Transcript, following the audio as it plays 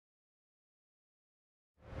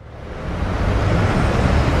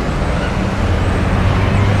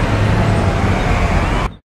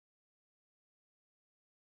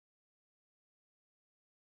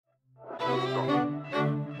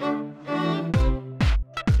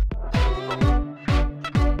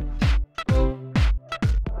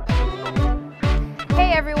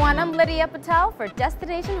Lydia Patel for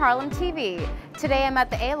Destination Harlem TV. Today I'm at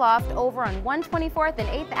the A-Loft over on 124th and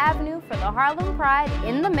 8th Avenue for the Harlem Pride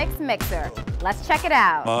in the Mix Mixer. Let's check it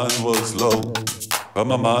out. Mine was low, but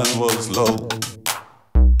my mind was low.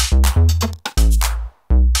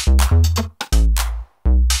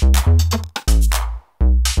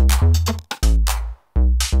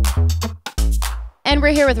 And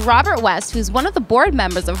we're here with Robert West, who's one of the board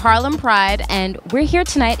members of Harlem Pride, and we're here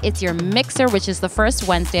tonight. It's your mixer, which is the first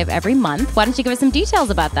Wednesday of every month. Why don't you give us some details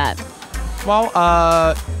about that?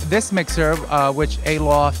 Well, this mixer, which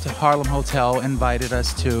A-Loft Harlem Hotel invited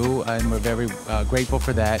us to, and we're very grateful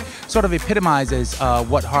for that, sort of epitomizes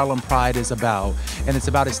what Harlem Pride is about. And it's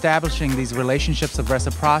about establishing these relationships of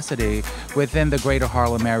reciprocity within the greater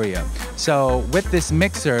Harlem area. So with this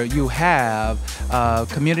mixer, you have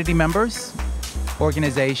community members,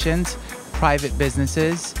 organizations, private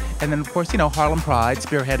businesses, and then of course, Harlem Pride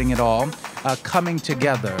spearheading it all, coming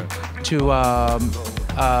together to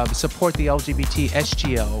support the LGBT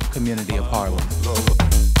SGL community of Harlem.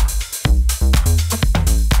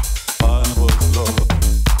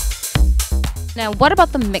 Now, what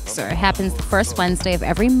about the mixer? It happens the first Wednesday of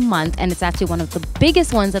every month, and it's actually one of the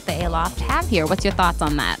biggest ones that the A-Loft have here. What's your thoughts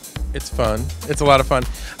on that? It's fun. It's a lot of fun.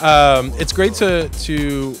 It's great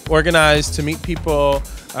to organize, to meet people,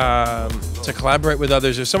 to collaborate with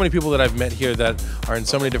others. There's so many people that I've met here that are in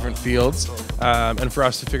so many different fields, and for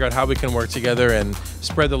us to figure out how we can work together and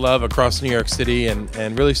spread the love across New York City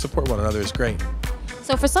and really support one another is great.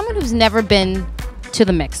 So for someone who's never been to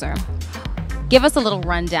the mixer, give us a little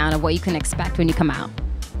rundown of what you can expect when you come out.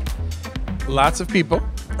 Lots of people.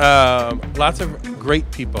 Lots of great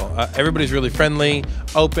people. Everybody's really friendly,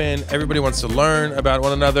 open. Everybody wants to learn about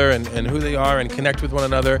one another and who they are and connect with one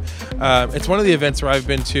another. It's one of the events where I've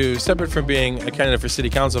been to, separate from being a candidate for city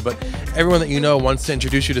council, but everyone that you know wants to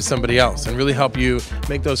introduce you to somebody else and really help you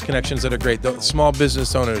make those connections that are great. The small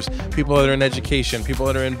business owners, people that are in education, people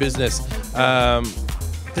that are in business,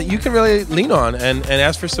 that you can really lean on and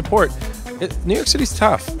ask for support. New York City's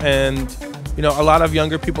tough, and a lot of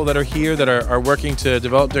younger people that are here that are working to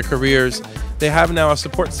develop their careers, they have now a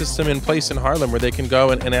support system in place in Harlem where they can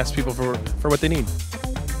go and ask people for what they need.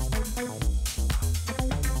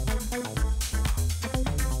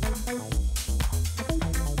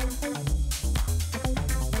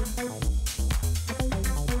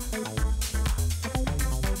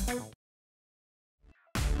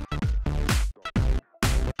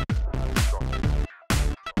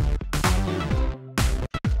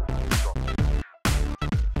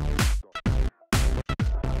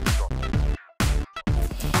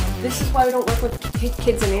 This is why we don't work with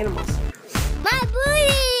kids and animals.